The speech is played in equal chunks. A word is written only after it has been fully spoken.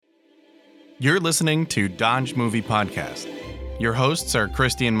You're listening to Dodge Movie Podcast. Your hosts are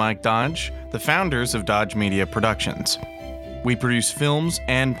Christy and Mike Dodge, the founders of Dodge Media Productions. We produce films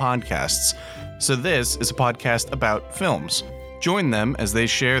and podcasts, so this is a podcast about films. Join them as they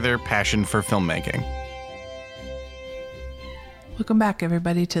share their passion for filmmaking. Welcome back,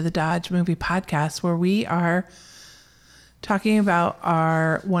 everybody, to the Dodge Movie Podcast, where we are talking about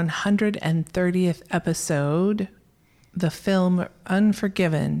our 130th episode, the film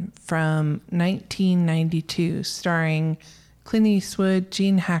Unforgiven from 1992, starring Clint Eastwood,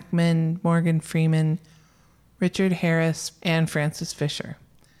 Gene Hackman, Morgan Freeman, Richard Harris, and Frances Fisher.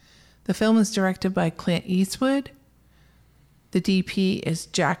 The film is directed by Clint Eastwood. The DP is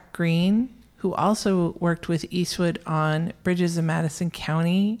Jack Green, who also worked with Eastwood on Bridges of Madison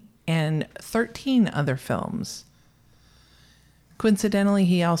County and 13 other films. Coincidentally,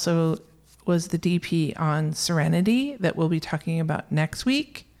 he also was the DP on Serenity that we'll be talking about next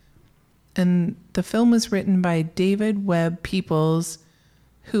week. And the film was written by David Webb Peoples,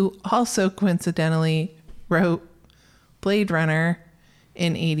 who also coincidentally wrote Blade Runner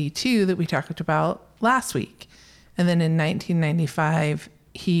in 82 that we talked about last week. And then in 1995,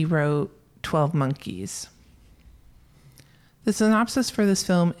 he wrote 12 Monkeys. The synopsis for this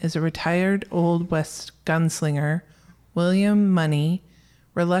film is a retired Old West gunslinger, William Money,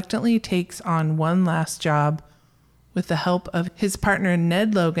 reluctantly takes on one last job with the help of his partner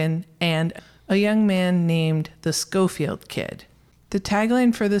Ned Logan and a young man named the Schofield Kid. The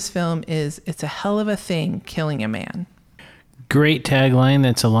tagline for this film is, "It's a hell of a thing killing a man." Great tagline.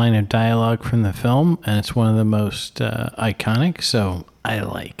 That's a line of dialogue from the film, and it's one of the most iconic, so I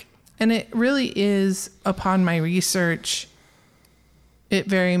like. And it really is, upon my research, it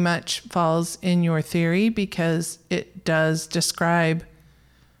very much falls in your theory because it does describe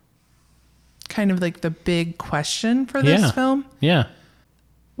kind of like the big question for this film. Yeah.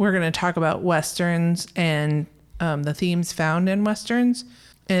 We're going to talk about Westerns and the themes found in Westerns.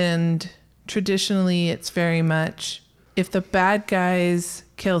 And traditionally, it's very much, if the bad guys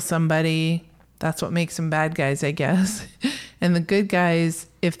kill somebody, that's what makes them bad guys, I guess. And the good guys,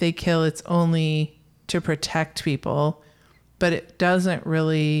 if they kill, it's only to protect people. But it doesn't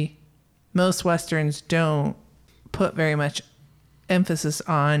really, most Westerns don't put very much emphasis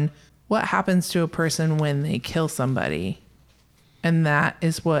on what happens to a person when they kill somebody. And that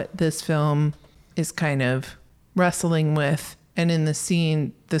is what this film is kind of wrestling with. And in the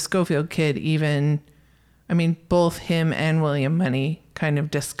scene, the Schofield Kid even, I mean, both him and William Money kind of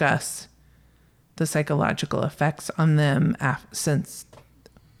discuss the psychological effects on them since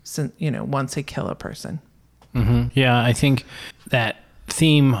once they kill a person. Mm-hmm. Yeah, I think that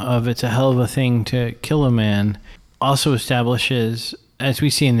theme of it's a hell of a thing to kill a man also establishes, as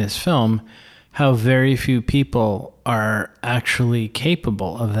we see in this film, how very few people are actually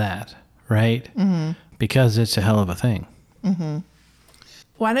capable of that, right? Mm-hmm. Because it's a hell of a thing. Mm-hmm.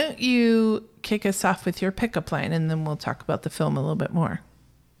 Why don't you kick us off with your pickup line, and then we'll talk about the film a little bit more.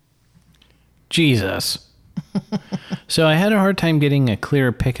 Jesus. So I had a hard time getting a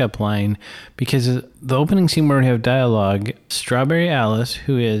clear pickup line because the opening scene where we have dialogue, Strawberry Alice,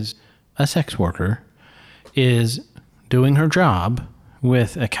 who is a sex worker, is doing her job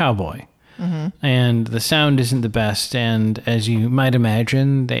with a cowboy. Mm-hmm. And the sound isn't the best. And as you might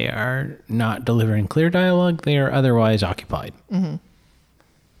imagine, they are not delivering clear dialogue. They are otherwise occupied. Mm-hmm.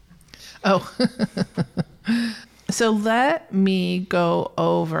 Oh, so let me go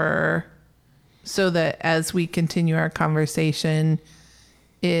over so that as we continue our conversation,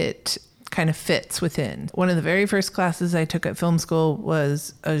 it kind of fits within. One of the very first classes I took at film school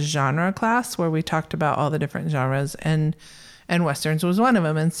was a genre class where we talked about all the different genres, and Westerns was one of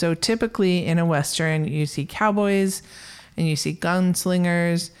them. And so typically in a Western, you see cowboys and you see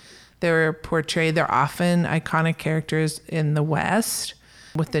gunslingers. They're portrayed, they're often iconic characters in the West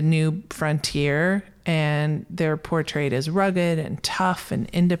with the new frontier, and they're portrayed as rugged and tough and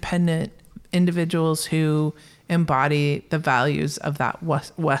independent individuals who embody the values of that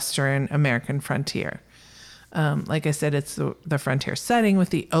Western American frontier. Like I said, it's the frontier setting with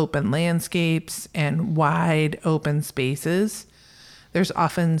the open landscapes and wide open spaces. There's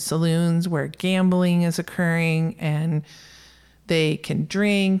often saloons where gambling is occurring and they can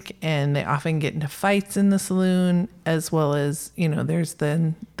drink, and they often get into fights in the saloon, as well as, there's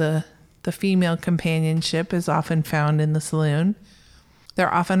the female companionship is often found in the saloon.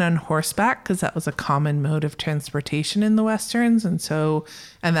 They're often on horseback because that was a common mode of transportation in the Westerns. And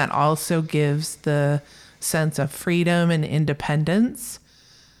that also gives the sense of freedom and independence.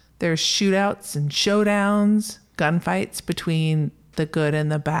 There's shootouts and showdowns, gunfights between the good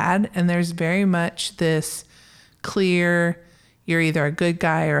and the bad. And there's very much this clear, You're either a good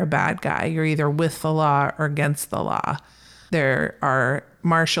guy or a bad guy. You're either with the law or against the law. There are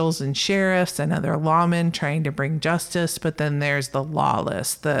marshals and sheriffs and other lawmen trying to bring justice, but then there's the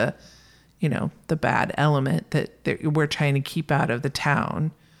lawless, the bad element that we're trying to keep out of the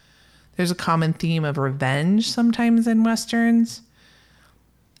town. There's a common theme of revenge sometimes in Westerns.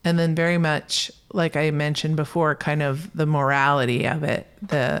 And then very much, like I mentioned before, kind of the morality of it,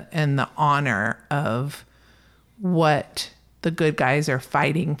 and the honor of what the good guys are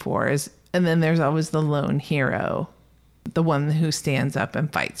fighting for. And then there's always the lone hero, the one who stands up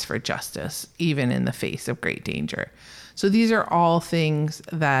and fights for justice, even in the face of great danger. So these are all things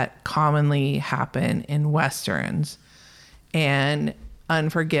that commonly happen in Westerns. And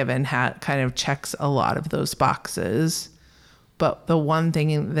Unforgiven kind of checks a lot of those boxes. But the one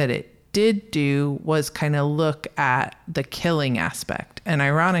thing that it did do was kind of look at the killing aspect. And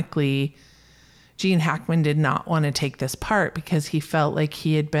ironically, Gene Hackman did not want to take this part because he felt like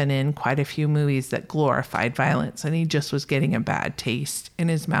he had been in quite a few movies that glorified violence, and he just was getting a bad taste in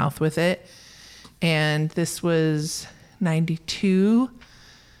his mouth with it. And this was 92,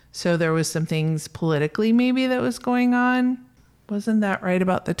 so there was some things politically maybe that was going on. Wasn't that right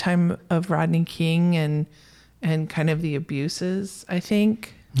about the time of Rodney King and kind of the abuses, I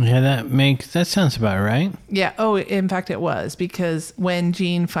think? Yeah, that sounds about right. Yeah. Oh, in fact, it was, because when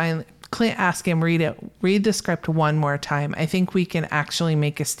Gene Clint asked him, read the script one more time, I think we can actually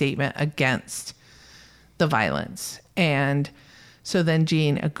make a statement against the violence. And so then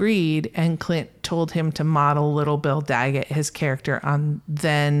Gene agreed, and Clint told him to model Little Bill Daggett, his character, on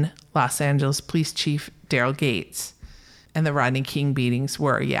then Los Angeles Police Chief Daryl Gates. And the Rodney King beatings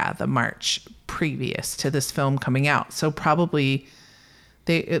were, the March previous to this film coming out. So probably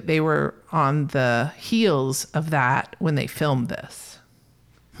they were on the heels of that when they filmed this.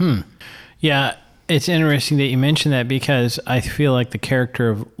 Yeah, it's interesting that you mentioned that, because I feel like the character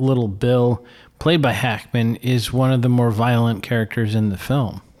of Little Bill, played by Hackman, is one of the more violent characters in the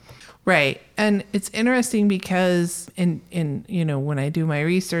film. Right. And it's interesting because in when I do my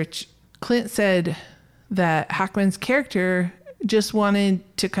research, Clint said that Hackman's character just wanted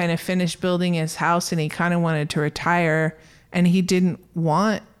to kind of finish building his house, and he kind of wanted to retire, and he didn't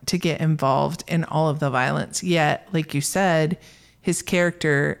want to get involved in all of the violence. Yet, like you said, his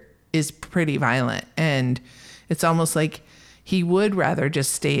character is pretty violent, and it's almost like he would rather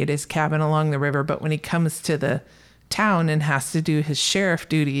just stay at his cabin along the river. But when he comes to the town and has to do his sheriff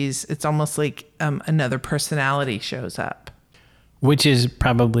duties, it's almost like another personality shows up. Which is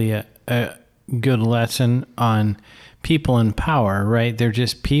probably a good lesson on people in power, right? They're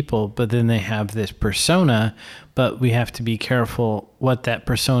just people, but then they have this persona, but we have to be careful what that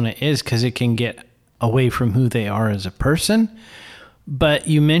persona is, because it can get away from who they are as a person. But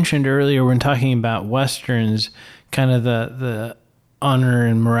you mentioned earlier when talking about Westerns, kind of the honor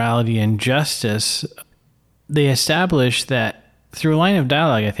and morality and justice, they established that through a line of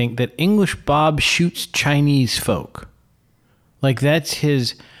dialogue, I think, that English Bob shoots Chinese folk. Like, that's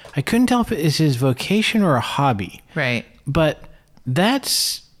his... I couldn't tell if it is his vocation or a hobby. Right. But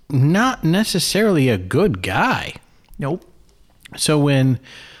that's not necessarily a good guy. Nope. So when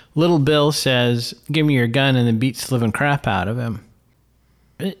Little Bill says, "Give me your gun," and then beats the living crap out of him,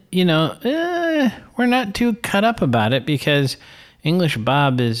 we're not too cut up about it, because English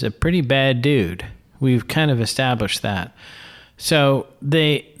Bob is a pretty bad dude. We've kind of established that. So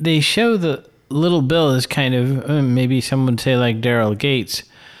they show the Little Bill as kind of, maybe someone would say like Daryl Gates,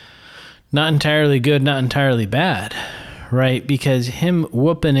 not entirely good, not entirely bad, right? Because him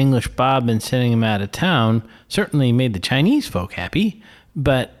whooping English Bob and sending him out of town certainly made the Chinese folk happy,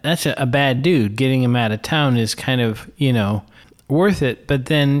 but that's a bad dude. Getting him out of town is kind of, worth it. But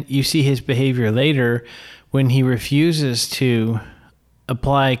then you see his behavior later when he refuses to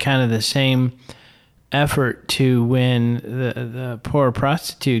apply kind of the same effort to when the poor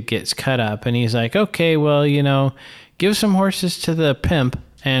prostitute gets cut up, and he's like, okay, well, give some horses to the pimp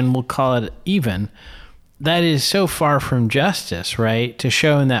and we'll call it even. That is so far from justice, right? To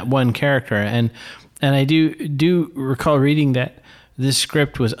show in that one character. And I do recall reading that this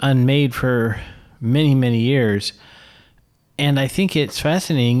script was unmade for many, many years. And I think it's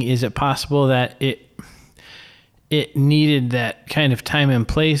fascinating. Is it possible that it needed that kind of time and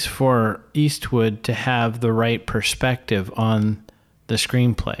place for Eastwood to have the right perspective on the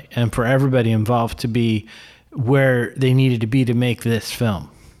screenplay and for everybody involved to be where they needed to be to make this film?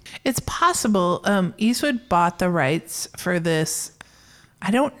 It's possible. Eastwood bought the rights for this,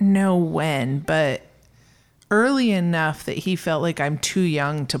 I don't know when, but early enough that he felt like, I'm too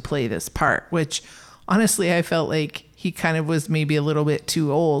young to play this part, which honestly, I felt like he kind of was maybe a little bit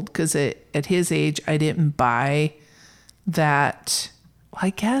too old, because at his age, I didn't buy that, well,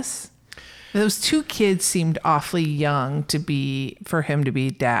 I guess those two kids seemed awfully young for him to be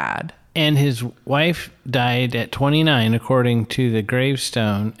dad. And his wife died at 29, according to the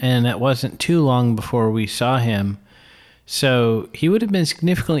gravestone, and it wasn't too long before we saw him. So he would have been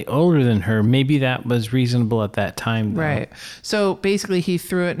significantly older than her. Maybe that was reasonable at that time, though. Right. So basically he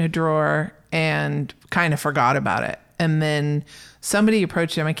threw it in a drawer and kind of forgot about it. And then somebody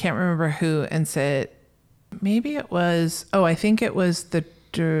approached him, I can't remember who, and said, maybe it was, I think it was the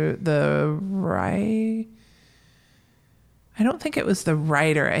I don't think it was the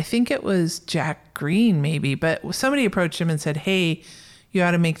writer. I think it was Jack Green, maybe. But somebody approached him and said, hey, you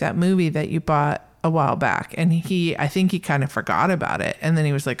ought to make that movie that you bought a while back. And I think he kind of forgot about it. And then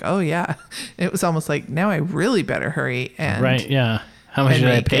he was like, oh, yeah. It was almost like, now I really better hurry. And right, yeah. How much did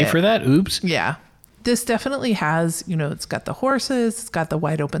I pay for that? Oops. Yeah. This definitely has, it's got the horses, it's got the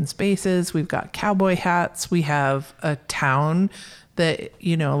wide open spaces. We've got cowboy hats. We have a town that,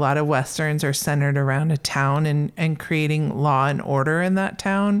 a lot of Westerns are centered around a town and creating law and order in that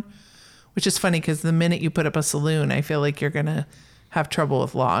town, which is funny because the minute you put up a saloon, I feel like you're going to have trouble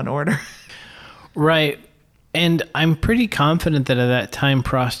with law and order. Right. And I'm pretty confident that at that time,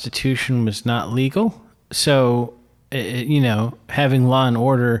 prostitution was not legal. So, having law and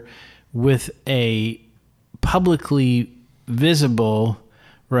order with a publicly visible,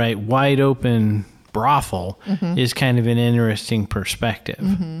 right, wide open brothel is kind of an interesting perspective.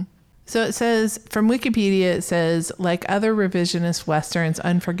 Mm-hmm. So it says, from Wikipedia, it says, like other revisionist Westerns,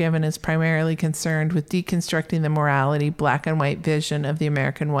 Unforgiven is primarily concerned with deconstructing the morality, black and white vision of the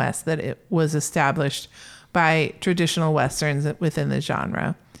American West that it was established by traditional Westerns within the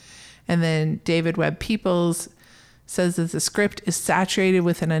genre. And then David Webb Peoples says that the script is saturated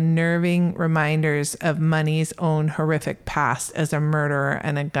with an unnerving reminders of Money's own horrific past as a murderer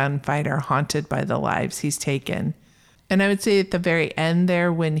and a gunfighter haunted by the lives he's taken. And I would say at the very end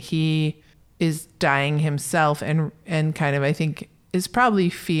there, when he is dying himself and kind of, I think, is probably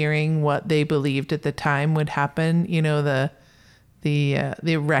fearing what they believed at the time would happen, the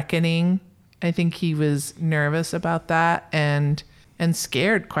reckoning. I think he was nervous about that and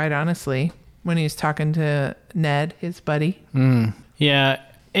scared, quite honestly, when he was talking to Ned, his buddy. Yeah,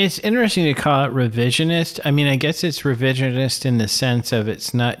 it's interesting to call it revisionist. I mean, I guess it's revisionist in the sense of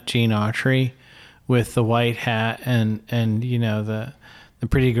it's not Gene Autry with the white hat and the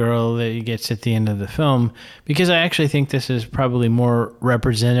pretty girl that he gets at the end of the film, because I actually think this is probably more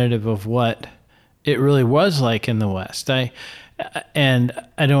representative of what it really was like in the West. I don't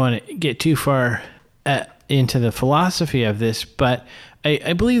want to get too far into the philosophy of this, but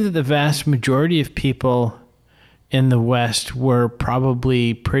I believe that the vast majority of people in the West were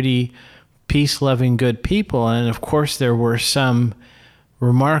probably pretty peace-loving, good people. And of course, there were some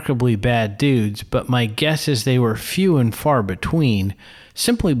remarkably bad dudes, but my guess is they were few and far between,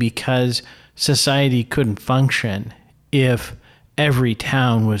 simply because society couldn't function if every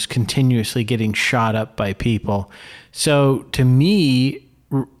town was continuously getting shot up by people. So to me,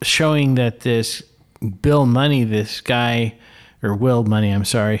 showing that this Bill Money, this guy, or Will Money, I'm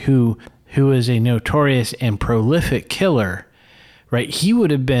sorry, who is a notorious and prolific killer, right? He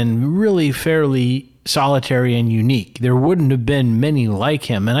would have been really fairly solitary and unique. There wouldn't have been many like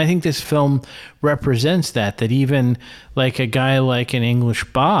him. And I think this film represents that even like a guy like an English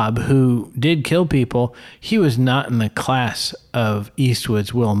Bob who did kill people, he was not in the class of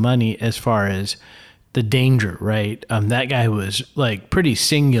Eastwood's Will Money as far as the danger, right? That guy was like pretty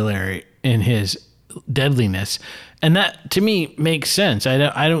singular in his deadliness. And that, to me, makes sense.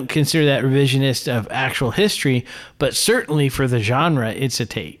 I don't consider that revisionist of actual history, but certainly for the genre, it's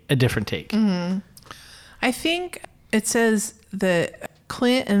a different take. Mm-hmm. I think it says that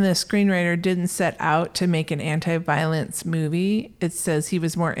Clint and the screenwriter didn't set out to make an anti-violence movie. It says he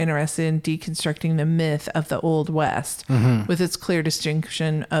was more interested in deconstructing the myth of the Old West with its clear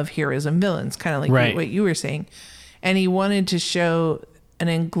distinction of heroes and villains, kind of like what you were saying. And he wanted to show an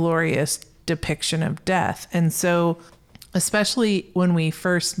inglorious depiction of death. And so, especially when we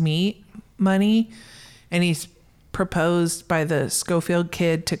first meet Money and he's proposed by the Schofield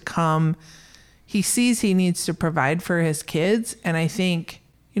kid to come, he sees he needs to provide for his kids. And I think,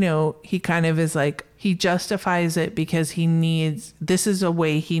 he kind of is like, he justifies it because this is a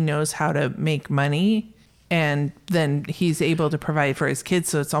way he knows how to make money. And then he's able to provide for his kids.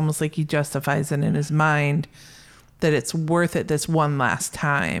 So it's almost like he justifies it in his mind that it's worth it this one last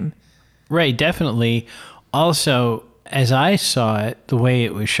time. Right, definitely. Also, as I saw it, the way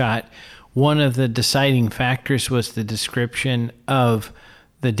it was shot, one of the deciding factors was the description of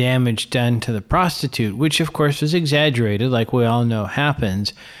the damage done to the prostitute, which of course was exaggerated, like we all know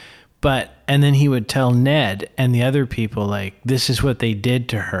happens. and then he would tell Ned and the other people, like, this is what they did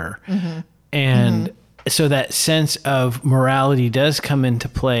to her. And so that sense of morality does come into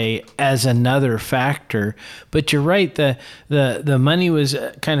play as another factor. But you're right, the money was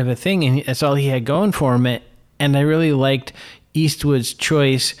kind of a thing, and that's all he had going for him. And I really liked Eastwood's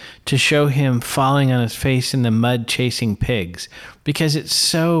choice to show him falling on his face in the mud chasing pigs, because it's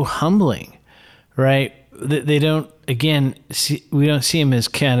so humbling, right? They don't, again, we don't see him as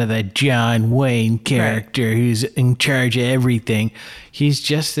kind of the John Wayne character who's in charge of everything. He's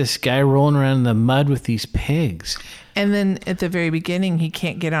just this guy rolling around in the mud with these pigs. And then at the very beginning, he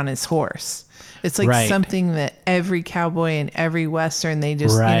can't get on his horse. It's like something that every cowboy in every Western, they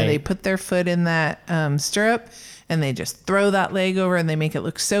just, they put their foot in that stirrup and they just throw that leg over and they make it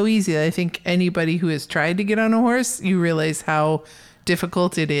look so easy. I think anybody who has tried to get on a horse, you realize how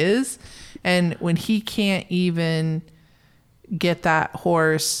difficult it is. And when he can't even get that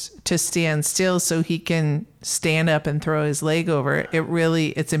horse to stand still so he can stand up and throw his leg over,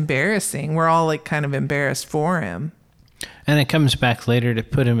 it's embarrassing. We're all like kind of embarrassed for him. And it comes back later to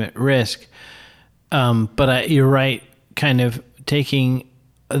put him at risk. But you're right, kind of taking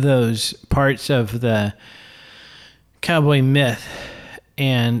those parts of the cowboy myth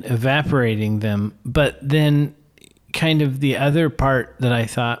and evaporating them. But then kind of the other part that I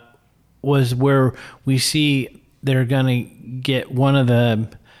thought was where we see they're going to get one of the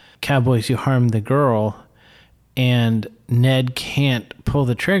cowboys who harmed the girl, and Ned can't pull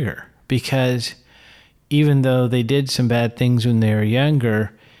the trigger because even though they did some bad things when they were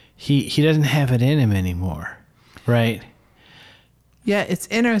younger, he doesn't have it in him anymore, right? Yeah, it's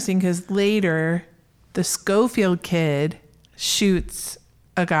interesting because later the Schofield kid shoots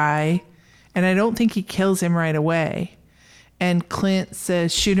a guy, and I don't think he kills him right away. And Clint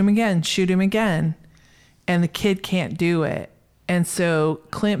says, shoot him again, shoot him again. And the kid can't do it. And so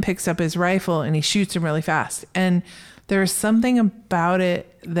Clint picks up his rifle and he shoots him really fast. And there's something about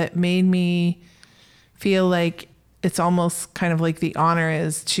it that made me feel like it's almost kind of like the honor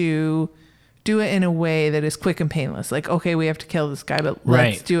is to do it in a way that is quick and painless. Like, okay, we have to kill this guy, but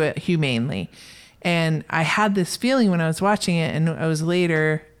let's do it humanely. And I had this feeling when I was watching it, and I was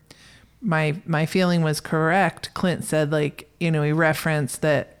later, my feeling was correct. Clint said, like, he referenced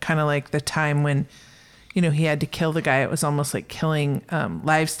that kind of like the time when, he had to kill the guy. It was almost like killing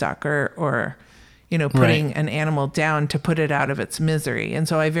livestock or putting an animal down to put it out of its misery. And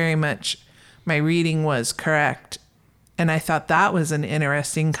so I very much, my reading was correct. And I thought that was an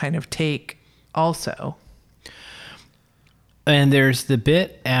interesting kind of take also. And there's the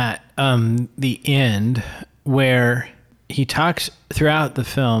bit at the end where he talks throughout the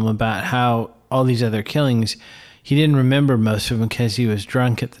film about how all these other killings, he didn't remember most of them because he was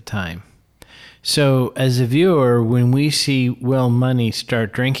drunk at the time. So as a viewer, when we see Will Money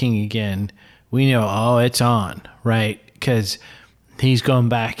start drinking again, we know, oh, it's on, right? Because he's going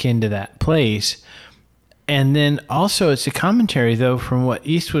back into that place. And then also it's a commentary, though, from what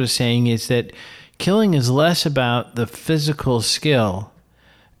Eastwood is saying, is that killing is less about the physical skill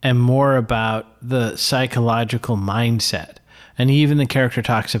and more about the psychological mindset. And even the character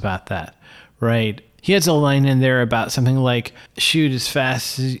talks about that, right? He has a line in there about something like, shoot as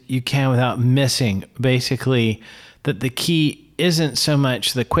fast as you can without missing. Basically, that the key isn't so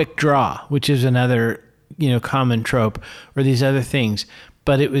much the quick draw, which is another, common trope, or these other things,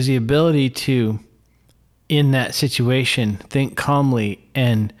 but it was the ability to, in that situation, think calmly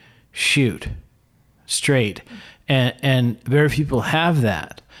and shoot straight. And very few people have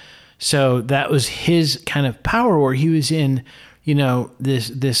that. So that was his kind of power, where he was in,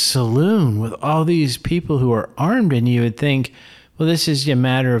 this saloon with all these people who are armed, and you would think, well, this is a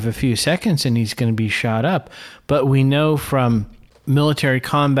matter of a few seconds and he's going to be shot up. But we know from military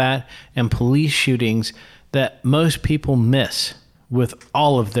combat and police shootings that most people miss with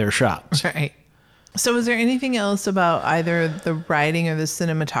all of their shots. Right. So is there anything else about either the writing or the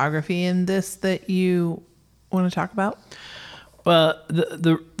cinematography in this that you want to talk about? Well,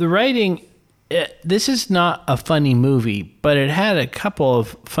 the writing, this is not a funny movie, but it had a couple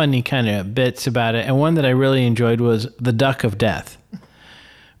of funny kind of bits about it. And one that I really enjoyed was The Duck of Death,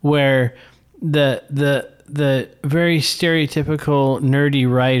 where the very stereotypical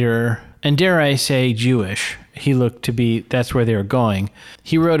nerdy writer, and dare I say Jewish, he looked to be, that's where they were going.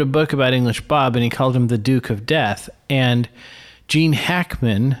 He wrote a book about English Bob, and he called him the Duke of Death. And Gene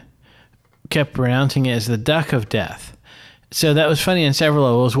Hackman kept pronouncing it as the Duck of Death. So that was funny on several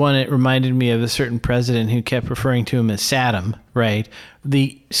levels. One, it reminded me of a certain president who kept referring to him as Saddam, right?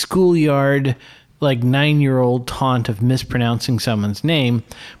 The schoolyard, like 9-year-old taunt of mispronouncing someone's name.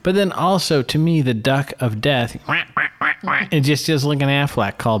 But then also, to me, the Duck of Death, It just is like an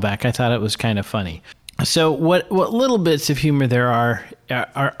Affleck callback. I thought it was kind of funny. So what little bits of humor there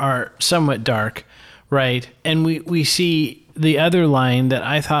are somewhat dark, right? And we see the other line that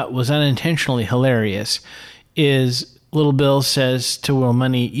I thought was unintentionally hilarious is Little Bill says to Will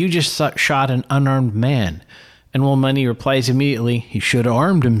Money, "You just shot an unarmed man." And Will Money replies immediately, "He should have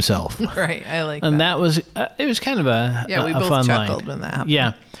armed himself." Right, I like and that. And that was, it was kind of a we a both fun chuckled line. when that happened.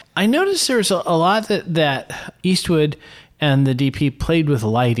 Yeah. I noticed there was a lot that Eastwood and the DP played with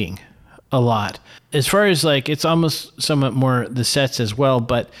lighting a lot. As far as like, it's almost somewhat more the sets as well,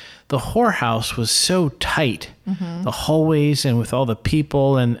 but the whorehouse was so tight. Mm-hmm. The hallways and with all the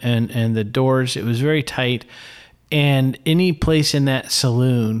people and the doors, it was very tight. And any place in that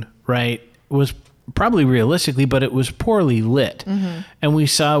saloon, right, was probably realistically, but it was poorly lit. Mm-hmm. And we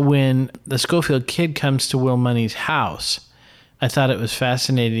saw when the Schofield kid comes to Will Money's house, I thought it was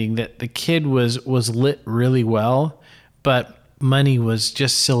fascinating that the kid was lit really well, but Money was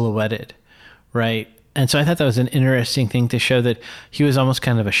just silhouetted, right? And so I thought that was an interesting thing to show that he was almost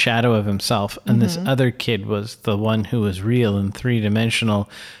kind of a shadow of himself. And this other kid was the one who was real and three-dimensional.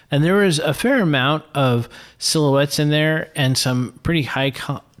 And there was a fair amount of silhouettes in there and some pretty high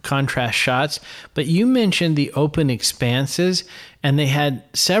contrast shots. But you mentioned the open expanses, and they had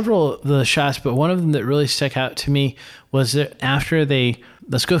several of the shots, but one of them that really stuck out to me was that after the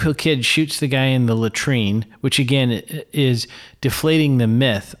Schofield kid shoots the guy in the latrine, which again is deflating the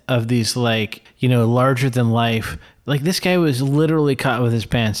myth of these larger than life. Like this guy was literally caught with his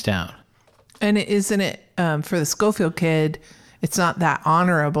pants down. And isn't it for the Schofield kid, it's not that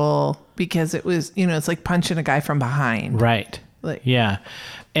honorable because it was, it's like punching a guy from behind. Right. Yeah.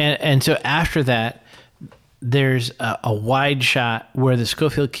 And so after that, there's a wide shot where the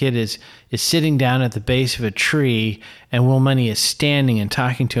Schofield kid is sitting down at the base of a tree and Will Money is standing and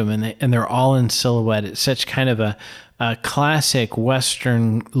talking to him, and they're all in silhouette. It's such kind of a classic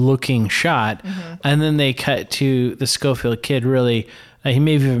Western looking shot. Mm-hmm. And then they cut to the Schofield kid really, he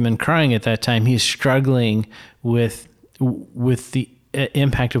may have even been crying at that time. He's struggling with the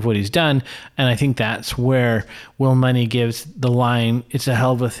impact of what he's done. And I think that's where Will Money gives the line, "It's a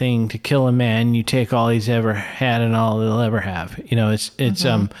hell of a thing to kill a man. You take all he's ever had and all he'll ever have."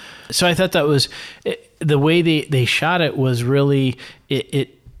 So I thought that was the way they shot it was really,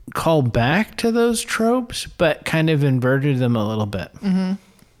 it called back to those tropes, but kind of inverted them a little bit. Mm-hmm.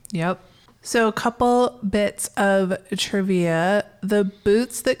 Yep. So a couple bits of trivia. The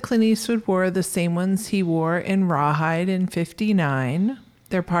boots that Clint Eastwood wore are the same ones he wore in Rawhide in 1959.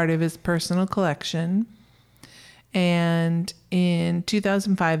 They're part of his personal collection. And in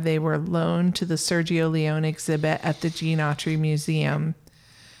 2005, they were loaned to the Sergio Leone exhibit at the Gene Autry Museum.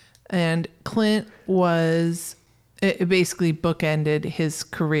 And Clint it basically bookended his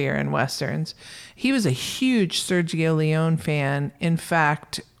career in Westerns. He was a huge Sergio Leone fan. In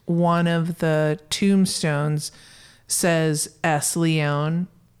fact, one of the tombstones says S. Leone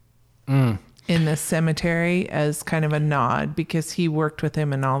in the cemetery as kind of a nod because he worked with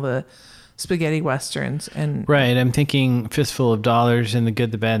him in all the spaghetti Westerns. And right. I'm thinking Fistful of Dollars and The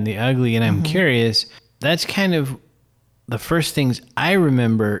Good, the Bad, and the Ugly. And I'm curious, that's kind of the first things I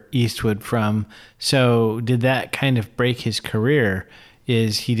remember Eastwood from. So did that kind of break his career?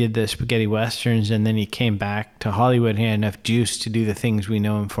 Is he did the spaghetti Westerns and then he came back to Hollywood and he had enough juice to do the things we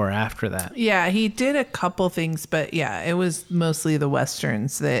know him for after that? Yeah, he did a couple things, but yeah, it was mostly the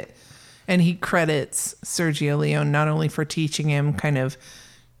Westerns and he credits Sergio Leone not only for teaching him kind of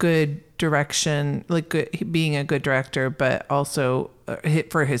good direction, being a good director, but also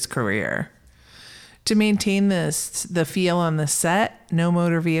for his career. To maintain the feel on the set, no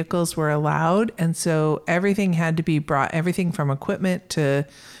motor vehicles were allowed. And so everything had to be brought, everything from equipment to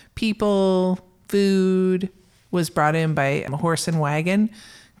people, food was brought in by a horse and wagon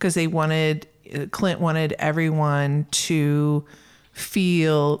because Clint wanted everyone to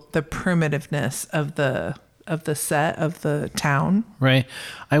feel the primitiveness of the set of the town. Right.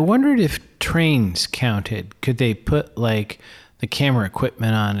 I wondered if trains counted. Could they put the camera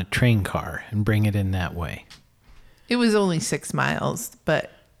equipment on a train car and bring it in that way? It was only 6 miles,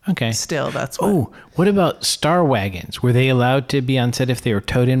 but okay, still, that's what. Oh, what about Star Wagons? Were they allowed to be on set if they were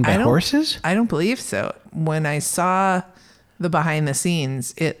towed in by horses? I don't believe so. When I saw the behind the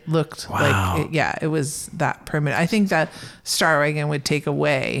scenes, it looked it was that primitive. I think that Star Wagon would take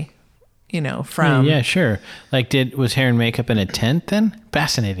away, from. Yeah, sure. Was hair and makeup in a tent then?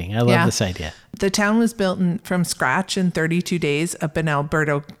 Fascinating. I love this idea. The town was built from scratch in 32 days up in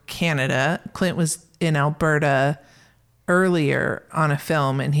Alberta, Canada. Clint was in Alberta earlier on a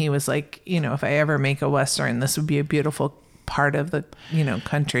film, and he was like, if I ever make a Western, this would be a beautiful part of the,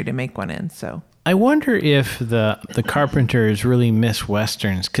 country to make one in. So I wonder if the Carpenters really miss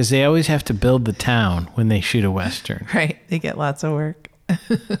Westerns because they always have to build the town when they shoot a Western. Right. They get lots of work.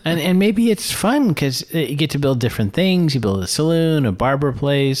 And maybe it's fun because you get to build different things. You build a saloon, a barber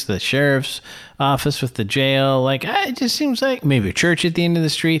place, the sheriff's office with the jail. Like, it just seems like maybe a church at the end of the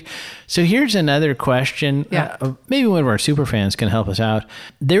street. So here's another question. Yeah. Maybe one of our super fans can help us out.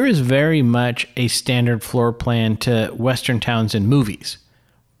 There is very much a standard floor plan to Western towns in movies.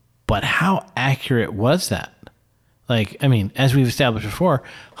 But how accurate was that? Like, I mean, as we've established before,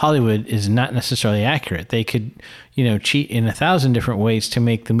 Hollywood is not necessarily accurate. They could, cheat in 1,000 different ways to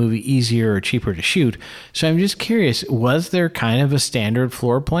make the movie easier or cheaper to shoot. So I'm just curious, was there kind of a standard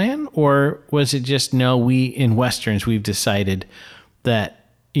floor plan? Or was it just, no, we in Westerns, we've decided that,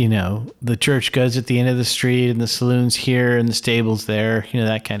 the church goes at the end of the street and the saloon's here and the stable's there,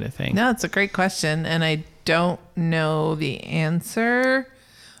 that kind of thing. No, it's a great question. And I don't know the answer.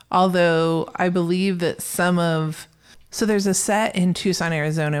 Although I believe that so there's a set in Tucson,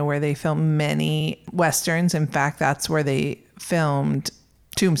 Arizona where they film many Westerns. In fact, that's where they filmed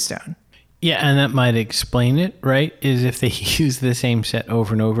Tombstone. Yeah, and that might explain it, right? Is if they use the same set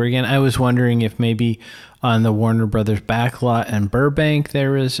over and over again. I was wondering if maybe on the Warner Brothers backlot in Burbank,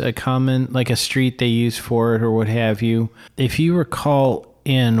 there is a common, like a street they use for it or what have you. If you recall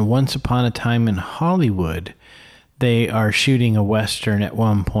in Once Upon a Time in Hollywood, they are shooting a Western at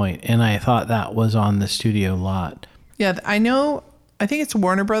one point, and I thought that was on the studio lot. Yeah, I know. I think it's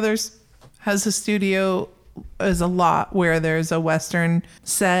Warner Brothers has a studio as a lot where there's a Western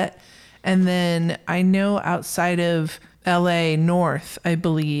set. And then I know outside of LA North, I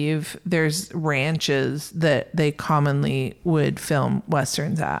believe there's ranches that they commonly would film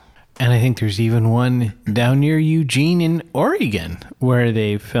Westerns at. And I think there's even one down near Eugene in Oregon where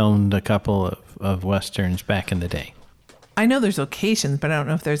they filmed a couple of Westerns back in the day. I know there's locations, but I don't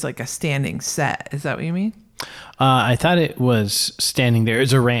know if there's like a standing set. Is that what you mean? I thought it was standing there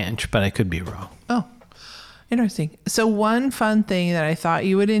as a ranch, but I could be wrong. Oh, interesting. So one fun thing that I thought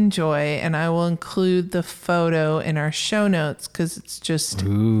you would enjoy, and I will include the photo in our show notes because it's just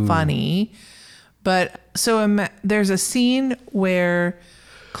funny. But so there's a scene where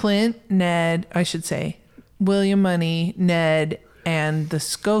William Money, Ned, and the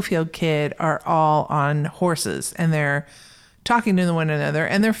Schofield kid are all on horses, and they're talking to one another,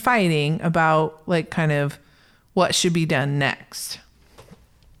 and they're fighting about like kind of what should be done next.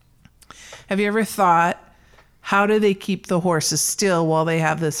 Have you ever thought, how do they keep the horses still while they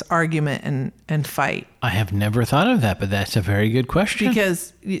have this argument and fight? I have never thought of that, but that's a very good question.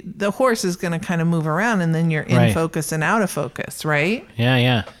 Because the horse is going to kind of move around, and then you're in focus and out of focus, right?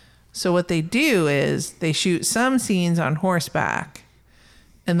 Yeah. So what they do is they shoot some scenes on horseback,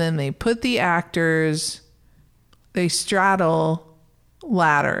 and then they put the actors, they straddle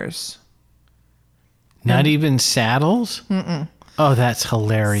ladders. Not even saddles? Mm-mm. Oh, that's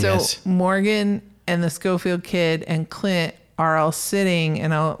hilarious. So Morgan and the Schofield kid and Clint are all sitting,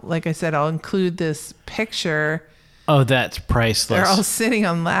 and I'll include this picture. Oh, that's priceless. They're all sitting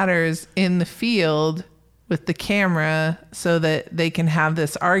on ladders in the field with the camera so that they can have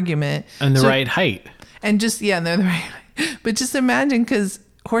this argument. And the right height. And they're the right height. But just imagine, because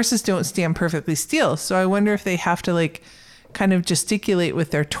horses don't stand perfectly still. So I wonder if they have to like kind of gesticulate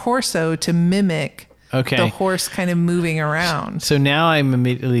with their torso to mimic the horse kind of moving around. So now I'm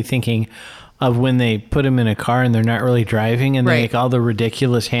immediately thinking of when they put them in a car and they're not really driving and they make all the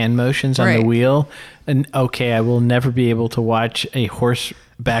ridiculous hand motions on the wheel. And I will never be able to watch a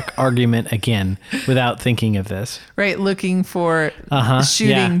horseback argument again without thinking of this. Right. Looking for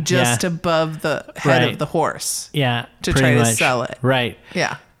shooting just above the head of the horse. Yeah. To try to sell it. Right.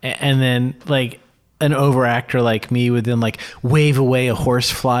 Yeah. And then like an overactor like me would then like wave away a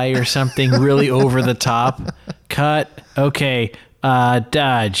horsefly or something really over the top. Cut. Okay.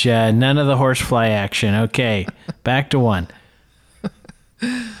 Dodge. None of the horsefly action. Okay. Back to one.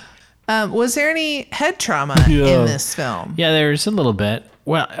 Was there any head trauma in this film? Yeah, there's a little bit.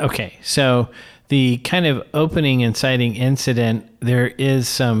 Well, okay. So the kind of opening inciting incident, there is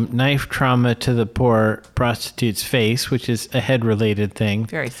some knife trauma to the poor prostitute's face, which is a head-related thing.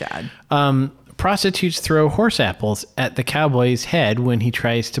 Very sad. Prostitutes throw horse apples at the cowboy's head when he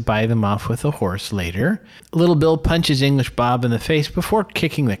tries to buy them off with a horse later. Little Bill punches English Bob in the face before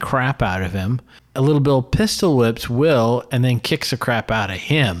kicking the crap out of him. Little Bill pistol whips Will and then kicks the crap out of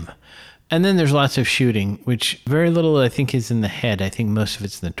him. And then there's lots of shooting, which very little I think is in the head. I think most of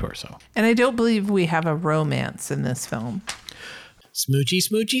it's in the torso. And I don't believe we have a romance in this film. Smoochy,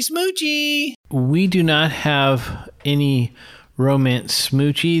 smoochy, smoochy. We do not have any romance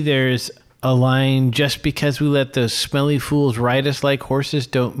smoochy. There's a line, just because we let those smelly fools ride us like horses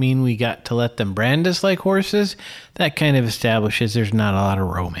don't mean we got to let them brand us like horses. That kind of establishes there's not a lot of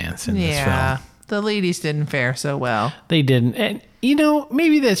romance in this film. The ladies didn't fare so well. They didn't. And,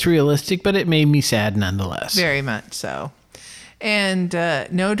 maybe that's realistic, but it made me sad nonetheless. Very much so. And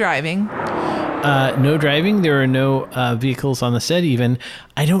no driving. No driving. There are no vehicles on the set even.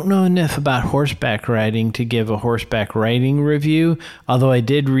 I don't know enough about horseback riding to give a horseback riding review, although I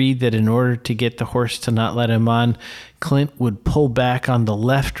did read that in order to get the horse to not let him on, Clint would pull back on the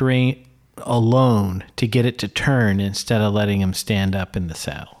left rein alone to get it to turn instead of letting him stand up in the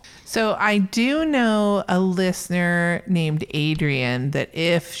saddle. So I do know a listener named Adrian that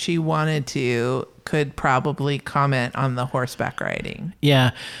if she wanted to, could probably comment on the horseback riding.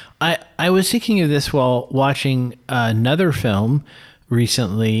 Yeah. I was thinking of this while watching another film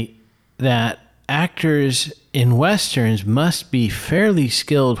recently, that actors in Westerns must be fairly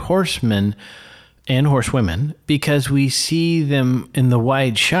skilled horsemen and horsewomen because we see them in the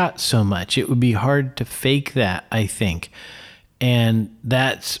wide shot so much. It would be hard to fake that, I think. And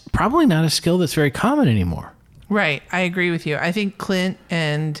that's probably not a skill that's very common anymore. Right. I agree with you. I think Clint,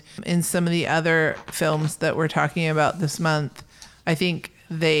 and in some of the other films that we're talking about this month, I think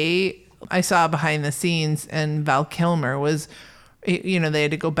I saw behind the scenes, and Val Kilmer was, they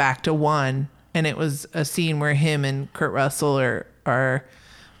had to go back to one, and it was a scene where him and Kurt Russell are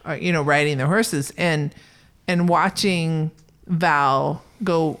riding their horses, and watching Val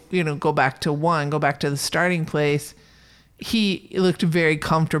go back to the starting place. He looked very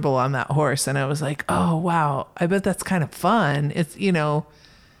comfortable on that horse. And I was like, oh, wow, I bet that's kind of fun. It's, I know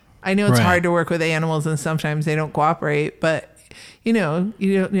it's hard to work with animals and sometimes they don't cooperate, but you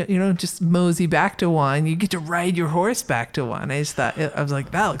don't just mosey back to one. You get to ride your horse back to one. I was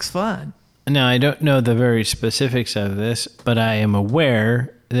like, that looks fun. Now, I don't know the very specifics of this, but I am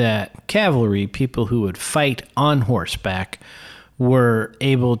aware that cavalry, people who would fight on horseback, were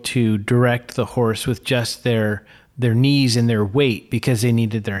able to direct the horse with just their knees and their weight because they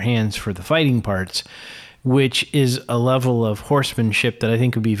needed their hands for the fighting parts, which is a level of horsemanship that I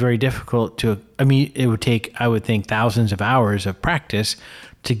think would be very difficult it would take, I would think, thousands of hours of practice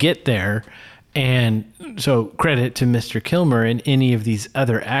to get there. And so credit to Mr. Kilmer and any of these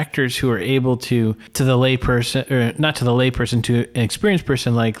other actors who are able to the layperson, or not to the layperson, to an experienced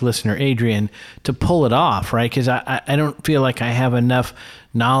person like listener Adrian, to pull it off, right? Because I don't feel like I have enough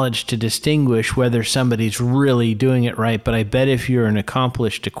knowledge to distinguish whether somebody's really doing it right. But I bet if you're an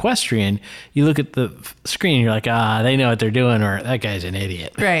accomplished equestrian, you look at the screen and you're like, they know what they're doing, or that guy's an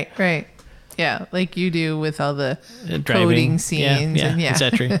idiot. Right. Yeah, like you do with all the driving, coding scenes. et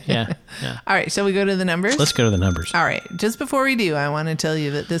cetera. Yeah. All right, shall we go to the numbers? Let's go to the numbers. All right, just before we do, I want to tell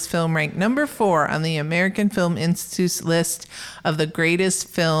you that this film ranked number 4 on the American Film Institute's list of the greatest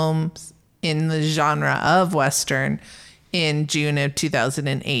films in the genre of Western in June of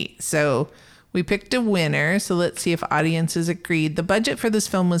 2008. So we picked a winner, so let's see if audiences agreed. The budget for this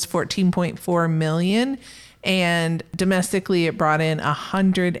film was $14.4 million. And domestically, it brought in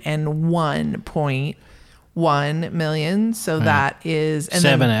 $101.1 million. So that is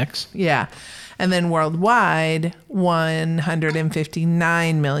 7x. Yeah. And then worldwide,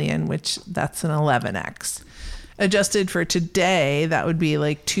 $159 million, which that's an 11x. Adjusted for today, that would be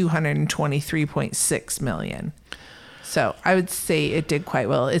like $223.6 million. So I would say it did quite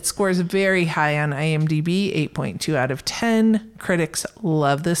well. It scores very high on IMDb, 8.2 out of 10. Critics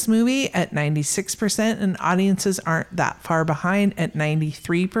love this movie at 96%, and audiences aren't that far behind at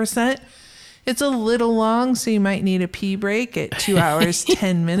 93%. It's a little long, so you might need a pee break at 2 hours,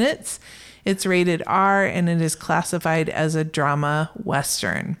 10 minutes. It's rated R, and it is classified as a drama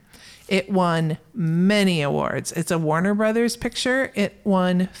Western. It won many awards. It's a Warner Brothers picture. It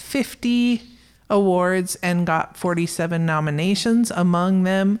won 50 awards and got 47 nominations. Among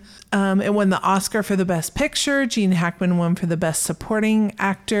them, it won the Oscar for the Best Picture. Gene Hackman won for the Best Supporting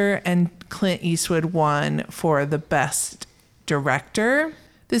Actor, and Clint Eastwood won for the Best Director.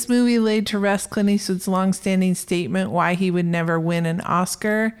 This movie laid to rest Clint Eastwood's longstanding statement why he would never win an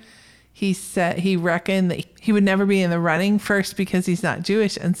Oscar. He said he reckoned that he would never be in the running, first because he's not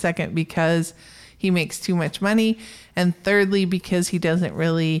Jewish, and second because he makes too much money, and thirdly because he doesn't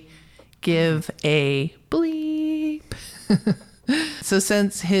really give a bleep. So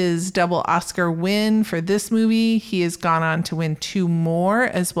since his double Oscar win for this movie, he has gone on to win 2 more,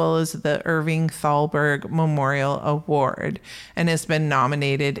 as well as the Irving Thalberg Memorial Award, and has been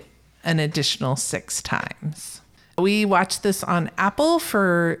nominated an additional 6 times. We watched this on Apple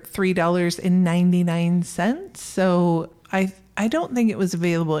for $3.99. So I don't think it was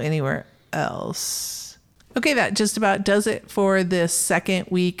available anywhere else. Okay, that just about does it for this second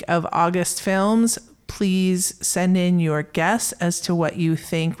week of August films. Please send in your guess as to what you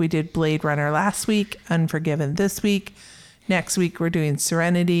think. We did Blade Runner last week, Unforgiven this week. Next week, we're doing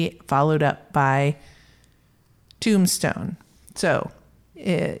Serenity, followed up by Tombstone. So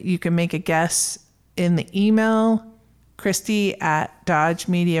you can make a guess in the email,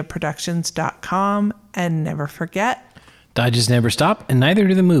 Christy@dodgemediaproductions.com. And never forget, Dodges never stop, and neither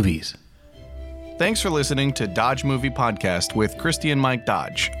do the movies. Thanks for listening to Dodge Movie Podcast with Christy and Mike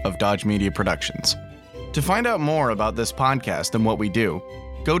Dodge of Dodge Media Productions. To find out more about this podcast and what we do,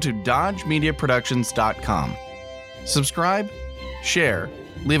 go to dodgemediaproductions.com. Subscribe, share,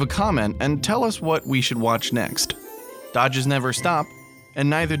 leave a comment, and tell us what we should watch next. Dodges never stop, and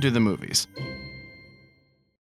neither do the movies.